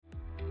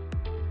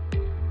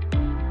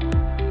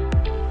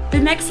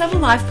Next Level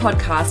Life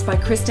podcast by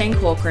Christine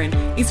Corcoran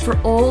is for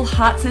all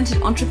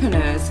heart-centered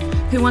entrepreneurs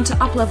who want to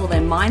uplevel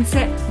their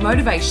mindset,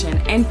 motivation,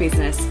 and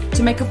business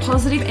to make a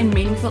positive and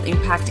meaningful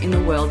impact in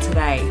the world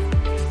today.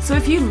 So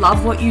if you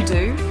love what you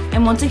do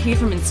and want to hear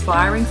from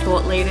inspiring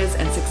thought leaders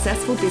and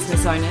successful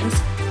business owners,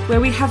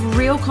 where we have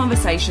real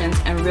conversations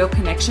and real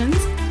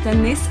connections,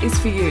 then this is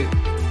for you.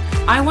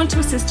 I want to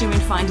assist you in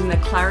finding the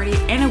clarity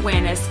and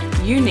awareness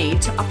you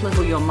need to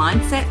uplevel your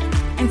mindset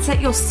and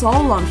set your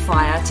soul on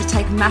fire to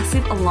take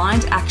massive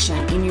aligned action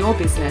in your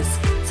business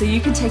so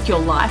you can take your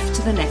life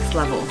to the next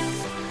level.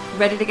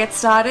 Ready to get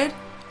started?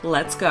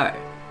 Let's go.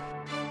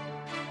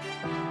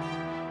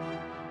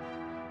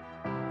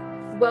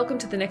 Welcome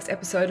to the next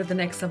episode of the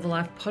Next Level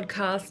Life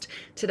podcast.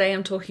 Today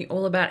I'm talking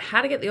all about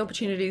how to get the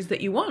opportunities that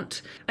you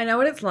want. I know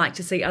what it's like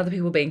to see other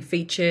people being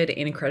featured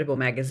in incredible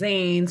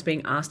magazines,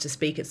 being asked to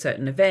speak at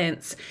certain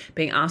events,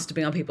 being asked to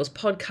be on people's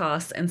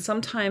podcasts, and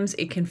sometimes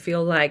it can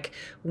feel like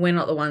we're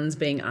not the ones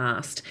being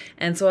asked.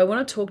 And so I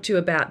want to talk to you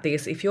about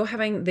this. If you're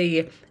having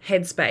the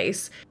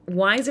headspace,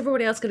 why is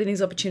everybody else getting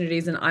these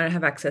opportunities and I don't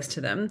have access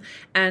to them,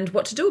 and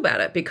what to do about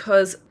it?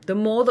 Because the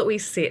more that we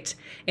sit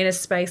in a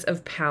space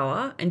of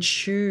power and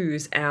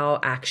choose our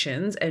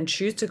actions and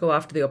choose to go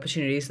after the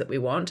opportunities that we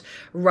want,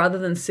 rather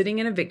than sitting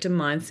in a victim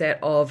mindset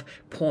of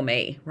poor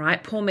me,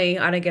 right? Poor me,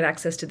 I don't get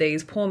access to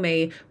these. Poor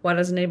me, why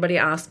doesn't anybody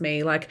ask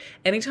me? Like,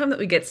 anytime that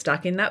we get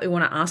stuck in that, we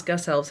want to ask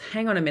ourselves,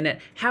 hang on a minute,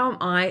 how am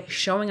I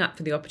showing up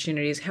for the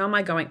opportunities? How am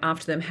I going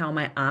after them? How am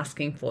I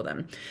asking for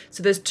them?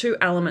 So there's two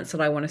elements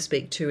that I want to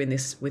speak to in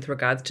this with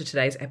regards to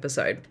today's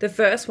episode. The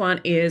first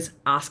one is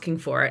asking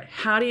for it.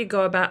 How do you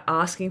go about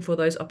asking for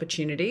those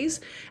opportunities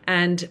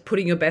and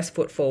putting your best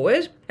foot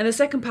forward? And the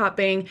second part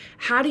being,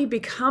 how do you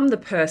become the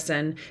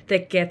person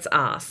that gets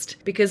asked?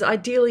 Because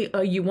ideally,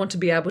 you want to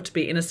be able to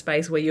be in a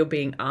space where you're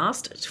being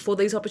asked for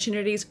these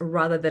opportunities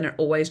rather than it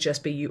always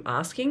just be you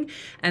asking.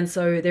 And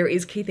so there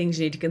is key things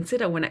you need to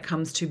consider when it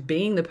comes to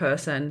being the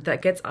person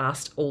that gets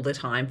asked all the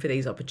time for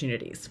these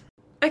opportunities.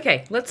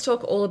 Okay, let's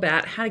talk all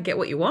about how to get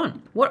what you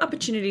want. What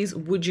opportunities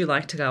would you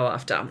like to go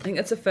after? I think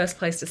that's the first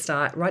place to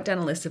start. Write down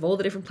a list of all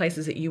the different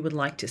places that you would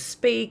like to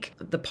speak,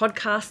 the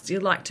podcasts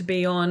you'd like to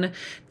be on,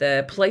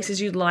 the places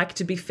you'd like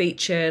to be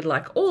featured,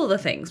 like all of the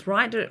things.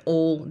 Write it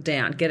all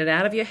down. Get it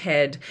out of your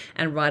head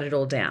and write it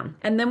all down.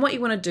 And then what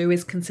you want to do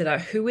is consider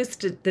who is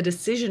the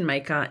decision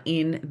maker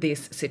in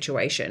this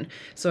situation.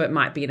 So it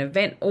might be an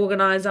event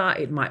organizer,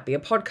 it might be a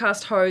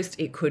podcast host,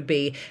 it could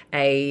be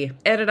an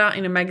editor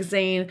in a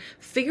magazine.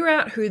 Figure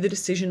out who the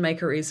decision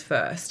maker is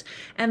first.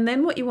 And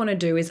then what you want to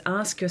do is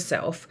ask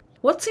yourself,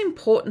 what's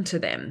important to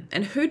them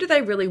and who do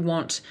they really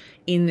want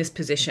in this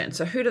position?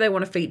 So who do they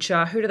want to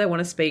feature? Who do they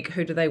want to speak?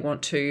 Who do they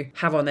want to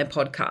have on their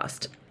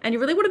podcast? And you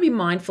really want to be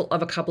mindful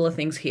of a couple of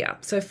things here.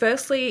 So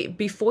firstly,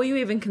 before you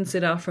even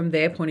consider from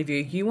their point of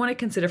view, you want to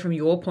consider from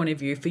your point of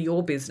view for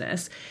your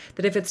business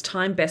that if it's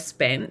time best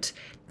spent,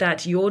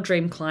 that your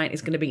dream client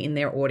is going to be in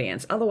their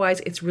audience.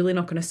 Otherwise, it's really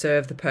not going to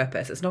serve the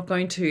purpose. It's not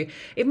going to,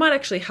 it might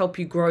actually help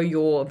you grow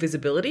your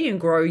visibility and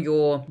grow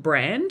your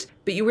brand,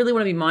 but you really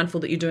want to be mindful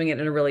that you're doing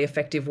it in a really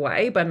effective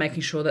way by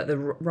making sure that the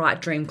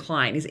right dream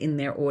client is in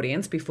their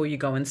audience before you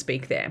go and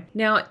speak there.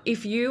 Now,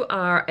 if you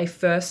are a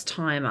first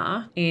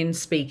timer in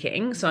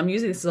speaking, so I'm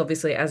using this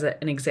obviously as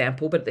an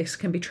example, but this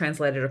can be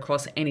translated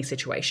across any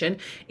situation.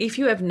 If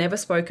you have never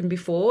spoken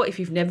before, if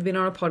you've never been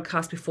on a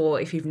podcast before,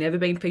 if you've never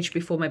been featured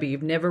before, maybe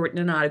you've never written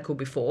an article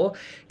before,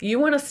 you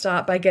want to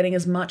start by getting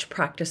as much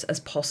practice as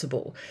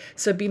possible.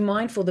 So be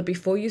mindful that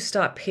before you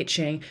start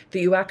pitching, that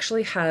you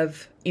actually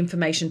have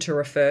information to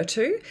refer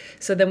to.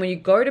 So then when you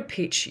go to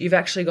pitch, you've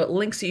actually got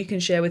links that you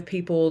can share with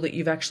people, that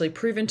you've actually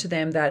proven to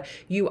them that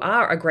you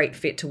are a great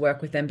fit to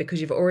work with them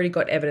because you've already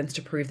got evidence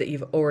to prove that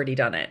you've already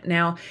done it.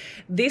 Now,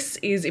 this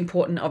is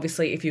important,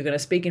 obviously, if you're going to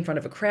speak in front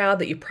of a crowd,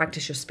 that you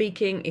practice your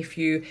speaking,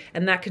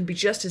 and that can be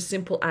just as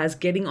simple as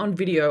getting on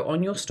video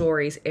on your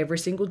stories every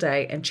single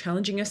day and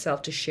challenging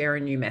yourself to share a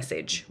new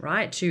message,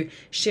 right? To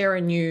share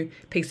a new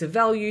piece of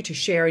value, to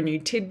share a new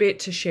tidbit,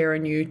 to share a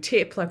new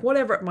tip, like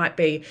whatever it might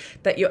be,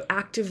 that you're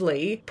actively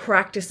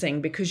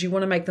practicing because you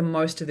want to make the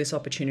most of this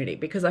opportunity.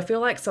 Because I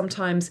feel like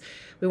sometimes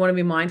we want to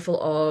be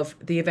mindful of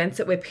the events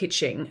that we're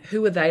pitching.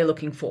 Who are they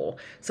looking for?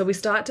 So we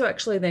start to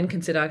actually then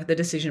consider the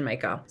decision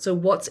maker. So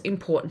what's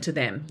important to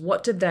them?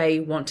 What do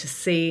they want to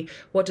see?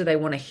 What do they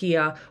want to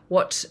hear?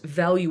 What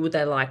value would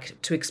they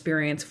like to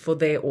experience for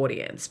their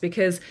audience?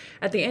 Because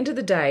at the end of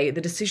the day,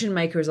 the decision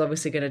maker is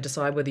obviously going to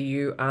decide whether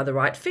you are the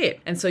right fit.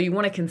 And so you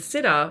want to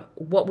consider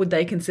what would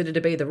they consider to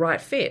be the right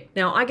fit.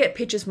 Now, I get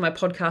pitches for my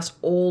podcast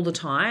all the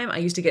time. I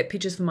used to get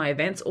pitches for my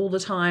events all the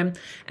time.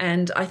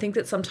 And I think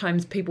that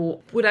sometimes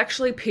people would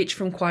actually pitch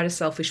from quite a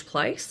selfish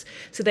place.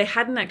 So they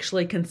hadn't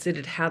actually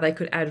considered how they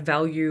could add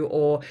value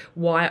or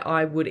why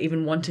I would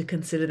even want to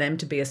consider them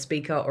to be a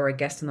speaker or a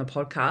guest on the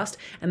podcast.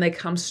 And they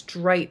come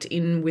straight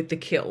in with the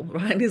kill,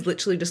 right? It's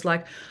literally just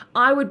like,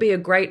 I would be a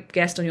great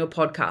guest on your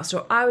podcast,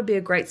 or I would be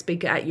a great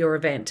speaker at your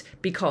event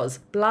because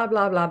blah,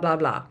 blah, blah, blah,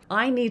 blah.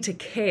 I need to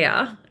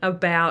care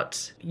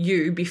about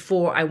you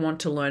before I want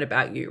to learn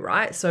about you,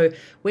 right? So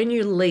when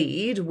you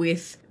lead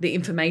with the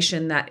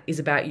information that is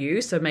about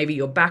you, so maybe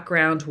your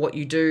background, what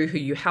you do, who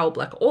you help,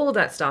 like all of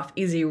that stuff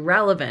is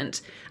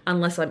irrelevant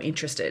unless I'm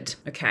interested,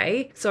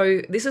 okay?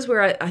 So this is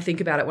where I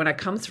think about it when it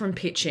comes from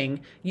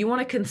pitching. You want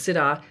to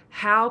consider,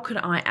 how can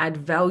I add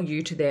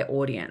value to their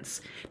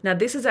audience? Now,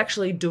 this is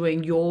actually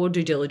doing your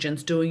due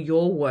diligence, doing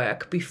your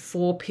work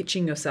before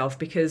pitching yourself,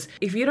 because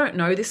if you don't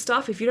know this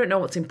stuff, if you don't know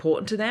what's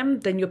important to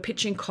them, then you're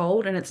pitching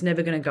cold and it's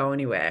never going to go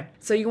anywhere.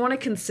 So you want to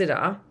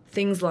consider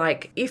things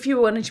like, if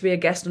you wanted to be a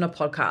guest on a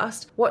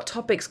podcast, what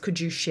topics could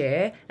you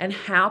share and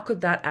how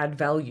could that add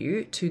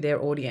value to their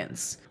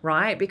audience,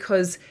 right?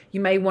 Because you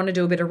may want to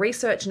do a bit of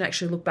research and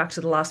actually look back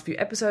to the last few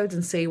episodes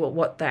and see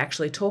what they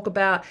actually talk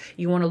about.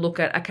 You want to look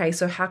at, okay,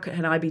 so how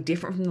can I be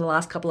different from the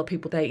last couple of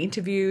people they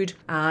interviewed?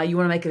 You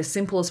want to make it as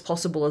simple as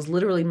possible, as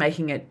literally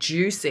making it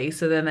juicy,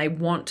 so then they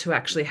want to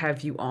actually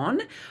have you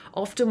on.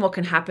 Often what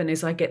can happen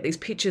is I get these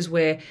pitches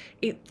where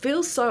it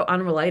feels so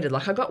unrelated.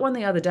 Like I got one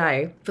the other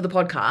day for the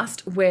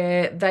podcast where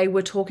they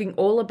were talking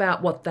all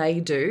about what they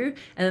do,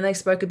 and then they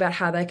spoke about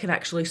how they can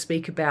actually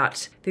speak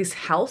about this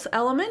health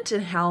element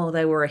and how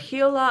they were a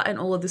healer and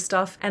all of this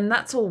stuff. And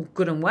that's all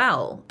good and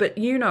well. But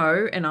you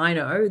know, and I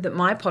know that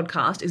my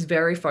podcast is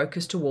very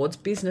focused towards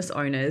business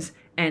owners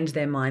and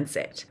their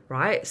mindset,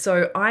 right?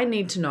 So I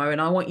need to know, and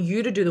I want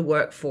you to do the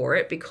work for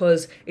it,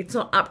 because it's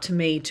not up to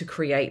me to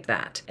create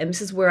that. And this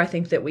is where I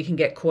think that we can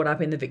get caught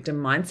up in the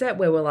victim mindset,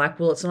 where we're like,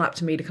 well, it's not up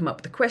to me to come up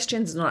with the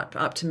questions. It's not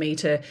up to me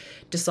to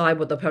decide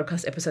what the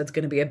podcast episode is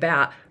going to be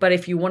about. But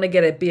if you want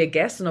to be a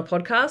guest on a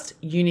podcast,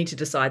 you need to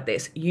decide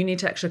this. You need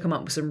to actually come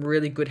up with some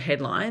really good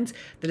headlines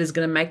that is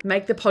going to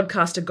make the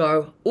podcaster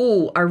go,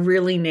 oh, I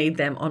really need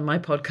them on my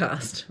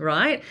podcast,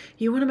 right?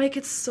 You want to make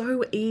it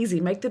so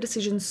easy, make the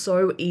decision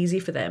so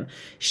easy for them.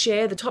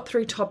 Share the top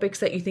 3 topics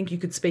that you think you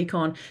could speak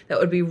on that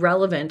would be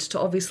relevant to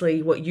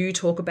obviously what you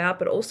talk about,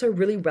 but also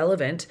really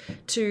relevant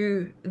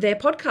to their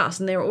podcast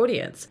and their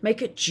audience.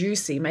 Make it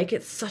juicy, make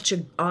it such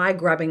an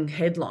eye-grabbing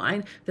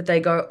headline that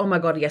they go, oh my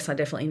God, yes, I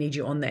definitely need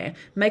you on there.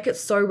 Make it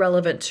so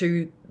relevant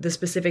to the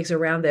specifics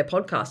around their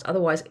podcast.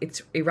 Otherwise,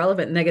 it's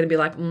irrelevant and they're going to be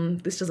like,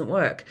 this doesn't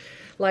work.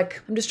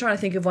 Like, I'm just trying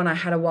to think of one I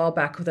had a while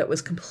back that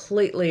was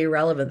completely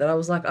irrelevant, that I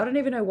was like, I don't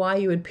even know why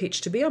you would pitch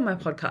to be on my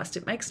podcast.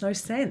 It makes no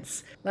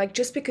sense. Like,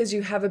 just because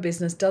you have a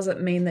business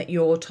doesn't mean that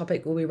your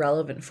topic will be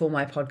relevant for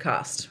my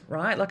podcast,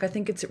 right? Like, I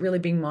think it's really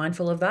being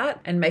mindful of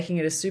that and making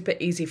it super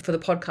easy for the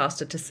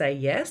podcaster to say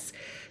yes.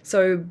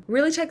 So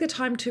really take the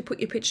time to put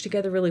your pitch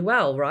together really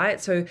well,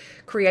 right? So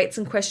create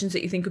some questions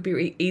that you think would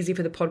be easy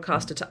for the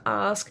podcaster to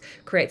ask,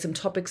 create some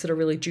topics that are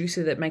really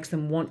juicy that makes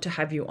them want to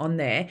have you on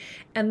there,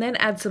 and then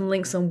add some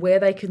links on where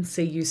they can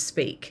see you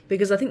speak.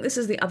 Because I think this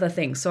is the other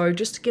thing. So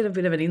just to get a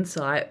bit of an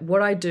insight,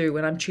 what I do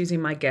when I'm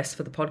choosing my guests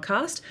for the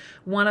podcast,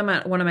 one,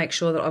 I want to make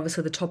sure that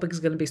obviously the topic is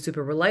going to be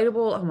super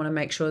relatable. I want to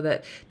make sure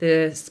that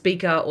the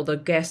speaker or the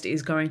guest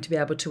is going to be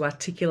able to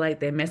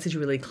articulate their message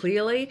really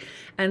clearly.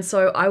 And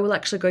so I will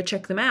actually go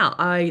check them out.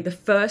 The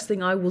first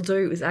thing I will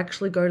do is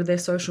actually go to their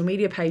social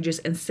media pages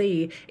and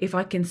see if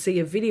I can see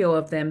a video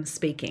of them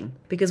speaking.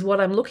 Because what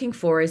I'm looking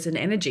for is an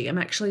energy. I'm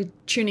actually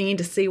tuning in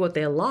to see what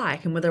they're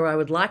like and whether I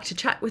would like to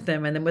chat with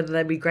them and then whether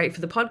they'd be great for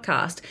the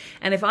podcast.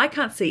 And if I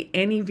can't see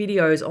any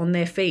videos on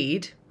their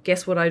feed,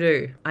 guess what I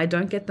do? I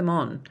don't get them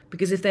on,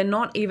 because if they're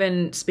not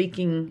even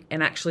speaking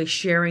and actually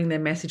sharing their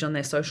message on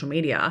their social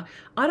media,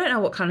 I don't know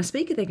what kind of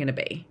speaker they're going to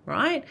be,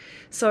 right?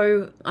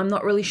 So I'm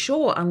not really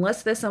sure.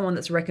 Unless there's someone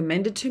that's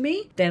recommended to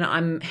me, then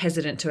I'm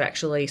hesitant to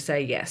actually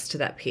say yes to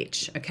that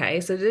pitch, okay?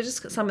 So they're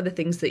just some of the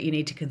things that you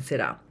need to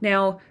consider.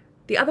 Now,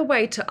 the other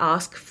way to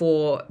ask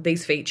for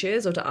these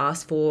features or to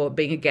ask for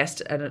being a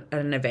guest at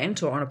an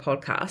event or on a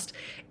podcast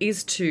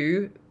is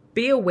to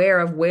be aware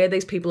of where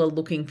these people are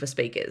looking for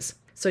speakers.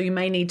 So you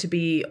may need to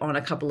be on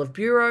a couple of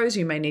bureaus,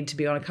 you may need to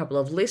be on a couple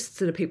of lists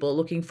that people are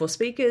looking for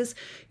speakers.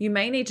 You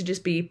may need to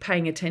just be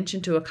paying attention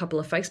to a couple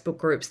of Facebook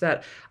groups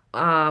that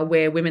are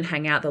where women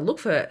hang out that look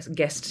for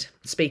guest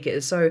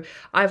speakers. So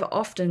I've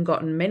often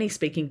gotten many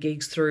speaking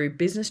gigs through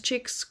Business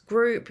Chicks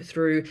group,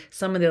 through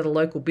some of the other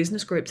local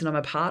business groups that I'm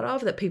a part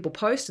of, that people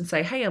post and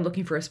say, hey, I'm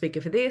looking for a speaker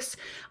for this.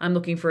 I'm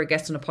looking for a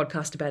guest on a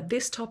podcast about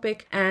this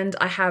topic. And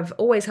I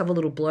always have a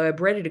little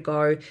blurb ready to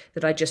go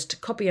that I just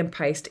copy and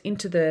paste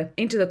into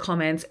the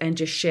comments and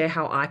just share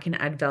how I can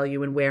add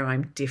value and where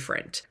I'm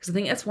different. Because I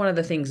think that's one of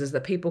the things is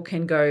that people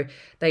can go,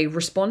 they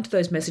respond to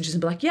those messages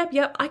and be like,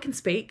 yep, I can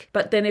speak.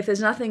 But then if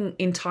there's nothing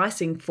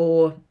enticing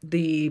for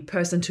the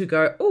person to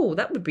go, oh,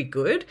 that would be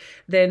good,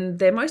 then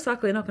they're most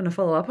likely not going to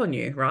follow up on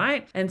you,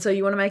 right? And so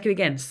you want to make it,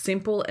 again,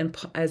 simple and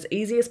as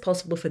easy as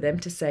possible for them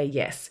to say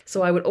yes.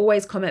 So I would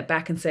always comment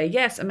back and say,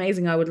 yes,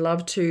 amazing. I would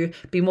love to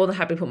be more than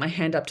happy to put my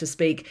hand up to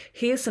speak.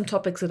 Here's some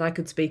topics that I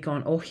could speak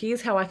on, or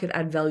here's how I could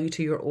add value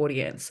to your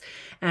audience.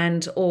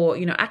 And, or,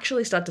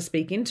 actually start to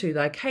speak into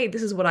like, hey,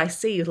 this is what I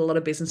see with a lot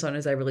of business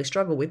owners. They really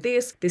struggle with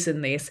this,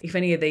 and this. If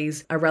any of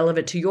these are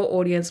relevant to your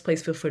audience,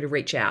 please feel free to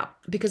reach out,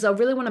 because I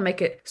really want to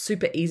make it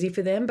super easy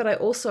for them. But I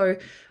also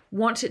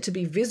want it to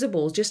be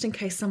visible just in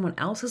case someone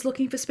else is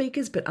looking for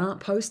speakers but aren't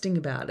posting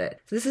about it.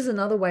 So this is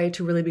another way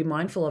to really be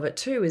mindful of it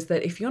too, is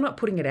that if you're not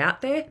putting it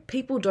out there,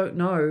 people don't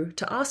know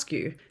to ask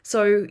you.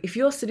 So if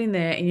you're sitting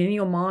there and in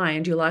your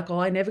mind, you're like, oh,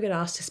 I never get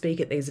asked to speak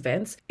at these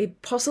events,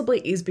 it possibly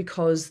is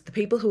because the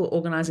people who are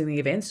organizing the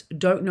events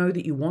don't know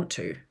that you want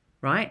to,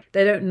 right?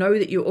 They don't know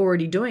that you're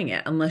already doing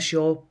it unless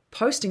you're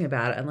posting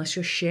about it, unless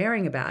you're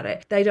sharing about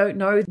it. They don't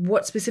know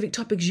what specific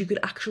topics you could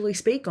actually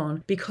speak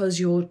on because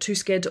you're too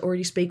scared to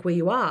already speak where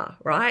you are,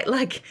 right?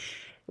 Like,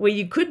 where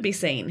you could be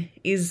seen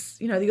is,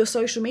 your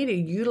social media,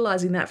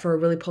 utilizing that for a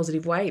really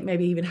positive way,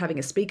 maybe even having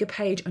a speaker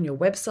page on your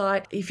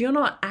website. If you're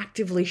not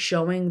actively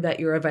showing that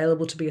you're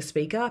available to be a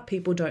speaker,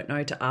 people don't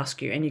know to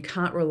ask you, and you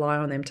can't rely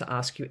on them to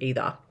ask you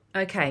either.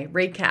 Okay,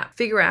 recap.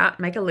 Figure out,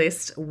 make a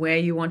list where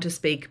you want to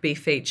speak, be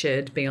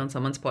featured, be on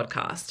someone's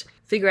podcast.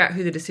 Figure out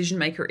who the decision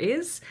maker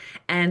is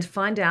and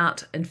find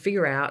out and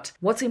figure out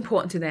what's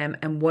important to them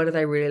and what are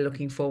they really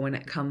looking for when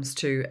it comes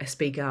to a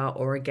speaker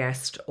or a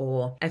guest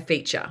or a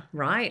feature,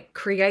 right?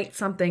 Create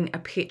something, a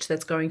pitch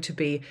that's going to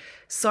be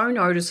so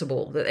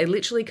noticeable that they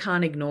literally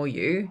can't ignore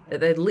you, that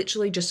they're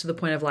literally just to the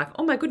point of like,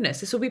 oh my goodness,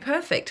 this will be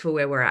perfect for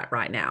where we're at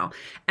right now.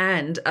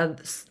 And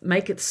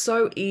make it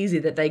so easy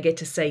that they get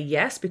to say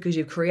yes, because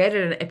you've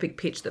created an epic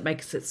pitch that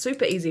makes it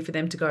super easy for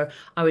them to go,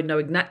 I would know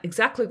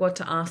exactly what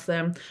to ask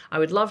them. I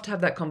would love to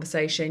have that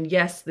conversation.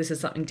 Yes, this is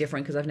something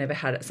different because I've never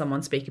had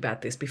someone speak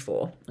about this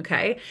before.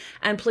 Okay.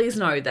 And please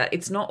know that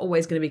it's not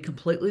always going to be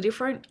completely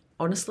different.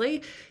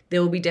 Honestly, there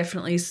will be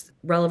definitely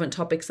relevant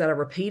topics that are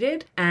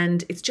repeated,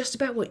 and it's just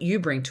about what you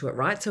bring to it,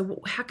 right?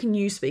 So how can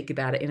you speak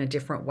about it in a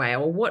different way,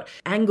 or what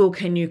angle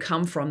can you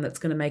come from that's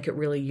going to make it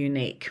really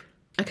unique?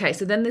 Okay,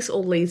 so then this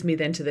all leads me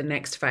then to the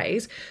next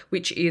phase,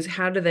 which is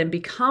how to then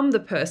become the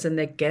person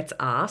that gets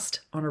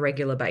asked on a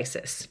regular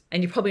basis.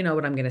 And you probably know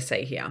what I'm going to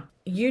say here.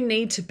 You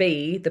need to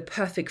be the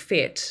perfect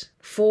fit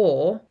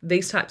for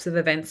these types of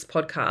events,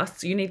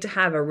 podcasts. You need to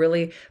have a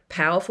really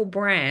powerful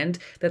brand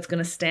that's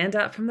going to stand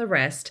out from the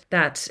rest,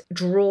 that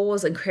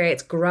draws and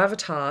creates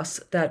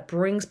gravitas, that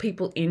brings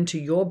people into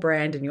your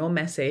brand and your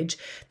message,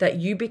 that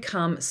you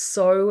become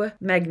so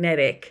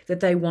magnetic that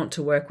they want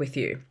to work with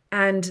you.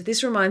 And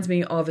this reminds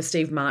me of a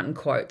Steve Martin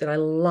quote that I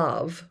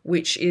love,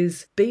 which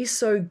is, be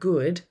so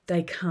good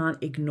they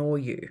can't ignore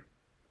you.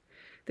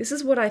 This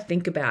is what I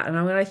think about.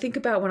 And when I think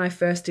about when I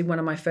first did one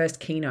of my first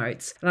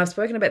keynotes, and I've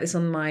spoken about this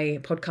on my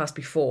podcast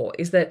before,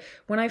 is that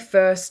when I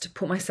first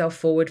put myself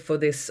forward for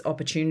this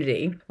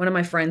opportunity, one of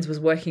my friends was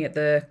working at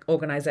the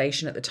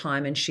organization at the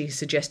time, and she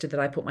suggested that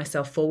I put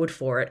myself forward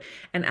for it.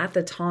 And at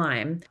the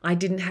time, I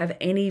didn't have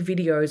any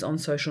videos on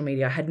social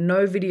media. I had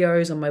no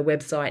videos on my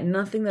website,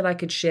 nothing that I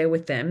could share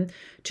with them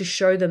to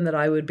show them that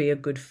I would be a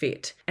good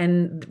fit.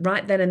 And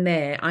right then and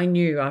there, I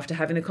knew after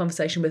having the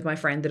conversation with my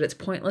friend that it's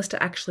pointless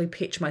to actually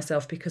pitch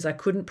myself because I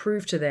couldn't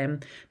prove to them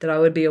that I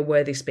would be a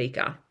worthy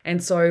speaker.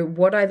 And so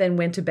what I then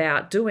went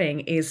about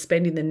doing is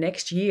spending the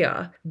next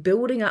year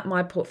building up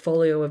my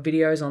portfolio of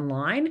videos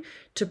online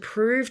to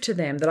prove to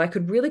them that I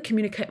could really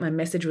communicate my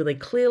message really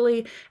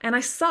clearly. And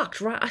I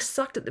sucked, right? I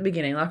sucked at the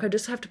beginning. Like, I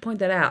just have to point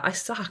that out. I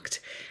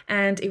sucked.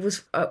 And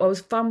I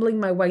was fumbling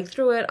my way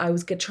through it. I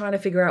was trying to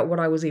figure out what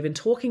I was even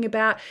talking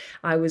about.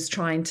 I was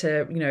trying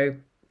to,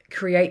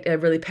 create a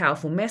really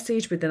powerful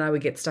message, but then I would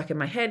get stuck in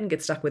my head and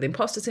get stuck with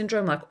imposter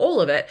syndrome, like all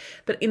of it.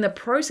 But in the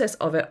process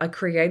of it, I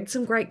created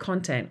some great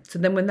content. So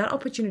then when that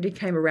opportunity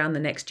came around the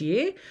next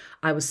year,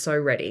 I was so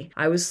ready.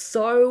 I was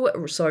so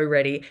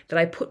ready that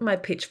I put my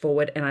pitch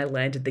forward and I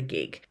landed the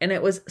gig. And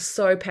it was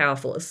so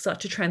powerful. It's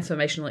such a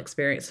transformational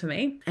experience for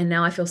me. And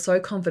now I feel so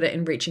confident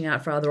in reaching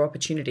out for other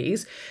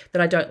opportunities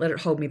that I don't let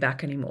it hold me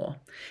back anymore.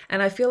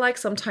 And I feel like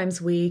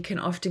sometimes we can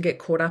often get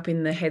caught up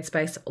in the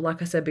headspace,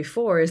 like I said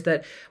before, is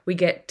that we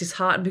get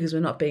disheartened because we're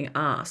not being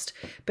asked.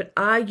 But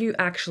are you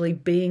actually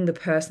being the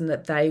person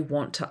that they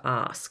want to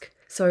ask?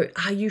 So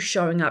are you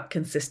showing up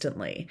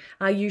consistently?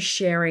 Are you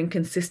sharing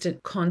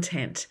consistent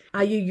content?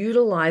 Are you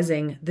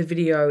utilizing the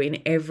video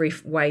in every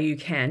way you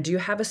can? Do you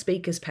have a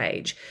speakers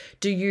page?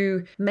 Do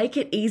you make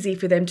it easy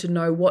for them to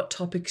know what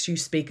topics you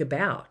speak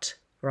about,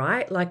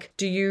 right? Like,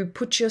 do you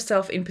put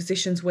yourself in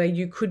positions where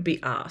you could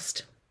be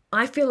asked?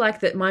 I feel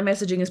like that my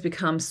messaging has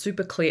become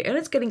super clear, and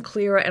it's getting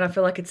clearer, and I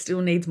feel like it still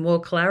needs more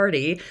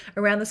clarity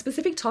around the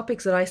specific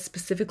topics that I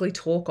specifically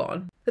talk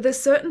on. But there's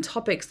certain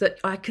topics that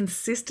I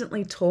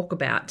consistently talk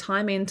about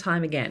time in,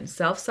 time again.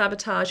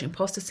 Self-sabotage,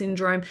 imposter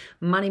syndrome,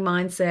 money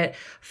mindset,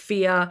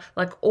 fear,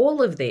 like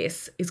all of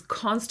this is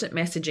constant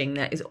messaging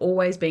that is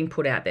always being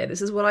put out there.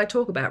 This is what I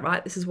talk about,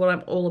 right? This is what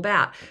I'm all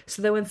about.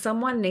 So that when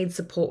someone needs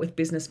support with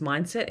business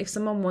mindset, if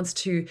someone wants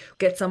to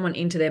get someone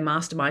into their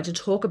mastermind to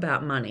talk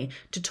about money,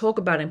 to talk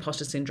about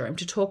imposter syndrome,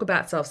 to talk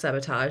about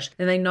self-sabotage,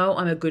 then they know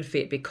I'm a good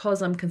fit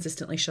because I'm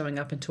consistently showing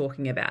up and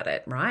talking about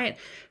it, right?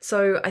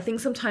 So I think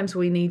sometimes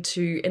we need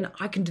to, and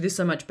I can do this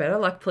so much better,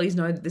 like please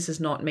know that this is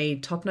not me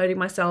top noting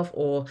myself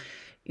or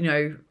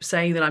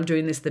saying that I'm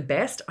doing this the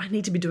best, I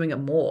need to be doing it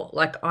more.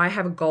 Like I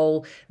have a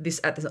goal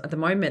at the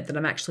moment that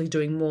I'm actually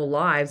doing more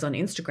lives on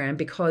Instagram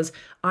because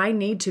I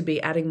need to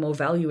be adding more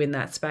value in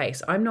that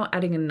space. I'm not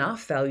adding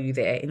enough value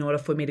there in order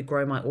for me to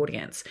grow my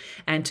audience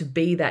and to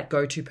be that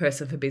go-to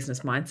person for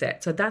business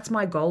mindset. So that's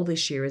my goal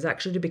this year, is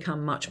actually to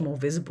become much more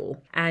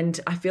visible. And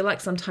I feel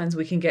like sometimes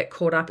we can get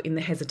caught up in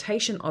the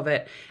hesitation of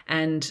it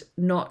and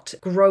not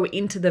grow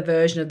into the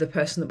version of the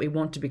person that we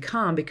want to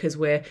become because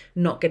we're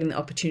not getting the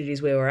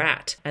opportunities where we're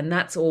at. And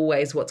that's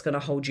always what's going to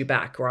hold you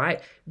back,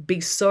 right?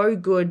 Be so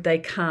good they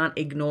can't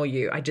ignore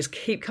you. I just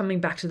keep coming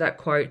back to that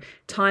quote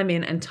time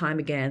in and time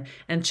again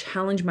and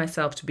challenge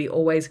myself to be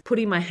always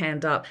putting my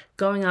hand up,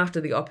 going after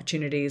the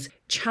opportunities,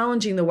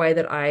 challenging the way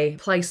that I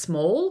play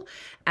small.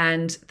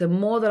 And the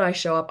more that I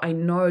show up, I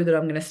know that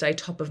I'm going to stay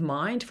top of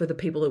mind for the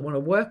people that want to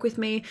work with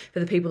me, for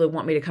the people that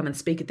want me to come and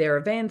speak at their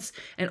events,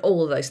 and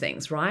all of those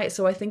things, right?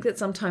 So I think that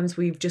sometimes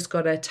we've just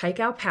got to take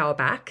our power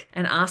back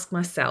and ask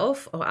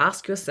myself, or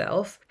ask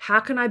yourself, how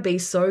can I be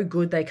so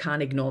good they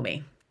can't ignore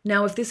me?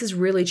 Now, if this is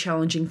really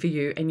challenging for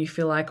you and you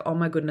feel like, oh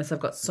my goodness, I've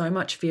got so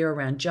much fear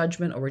around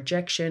judgment or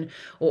rejection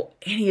or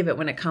any of it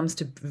when it comes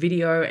to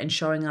video and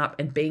showing up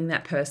and being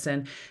that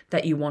person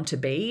that you want to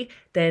be,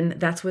 then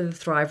that's where the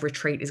Thrive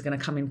Retreat is going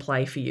to come in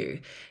play for you.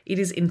 It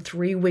is in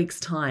 3 weeks'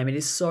 time. It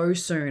is so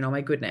soon, oh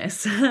my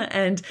goodness.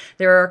 And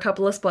there are a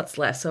couple of spots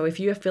left. So if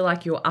you feel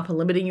like you're upper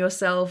limiting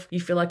yourself, you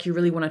feel like you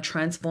really want to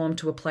transform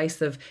to a place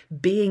of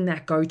being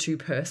that go-to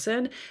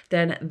person,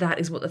 then that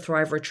is what the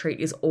Thrive Retreat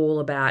is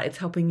all about. It's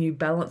helping you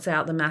balance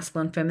out the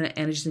masculine and feminine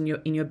energies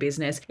in your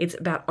business. It's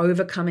about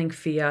overcoming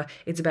fear.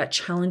 It's about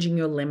challenging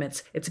your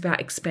limits. It's about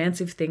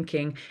expansive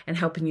thinking and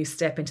helping you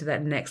step into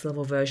that next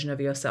level version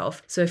of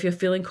yourself. So if you're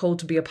feeling called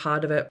to be a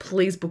part of it,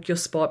 please book your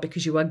spot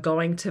because you are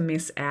going to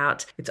miss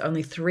out. It's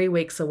only 3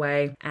 weeks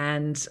away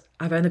and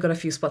I've only got a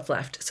few spots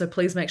left. So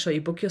please make sure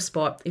you book your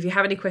spot. If you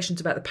have any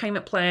questions about the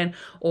payment plan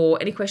or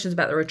any questions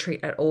about the retreat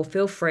at all,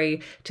 feel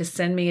free to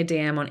send me a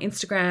DM on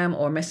Instagram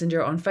or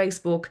Messenger on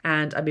Facebook,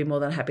 and I'd be more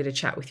than happy to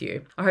chat with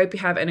you. I hope you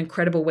have an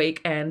incredible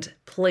week, and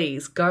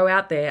please go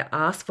out there,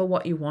 ask for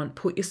what you want,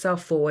 put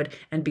yourself forward,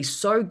 and be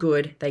so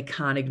good they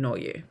can't ignore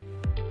you.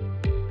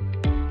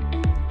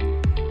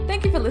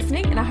 Thank you for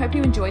listening, and I hope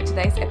you enjoyed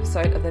today's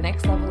episode of the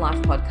Next Level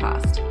Life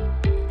podcast.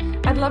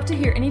 I'd love to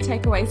hear any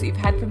takeaways that you've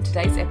had from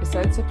today's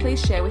episode, so please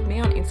share with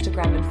me on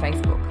Instagram and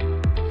Facebook.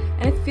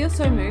 And if you feel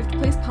so moved,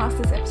 please pass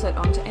this episode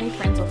on to any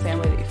friends or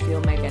family that you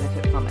feel may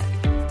benefit from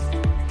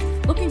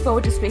it. Looking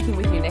forward to speaking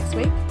with you next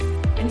week,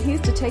 and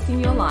here's to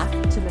taking your life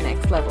to the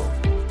next level.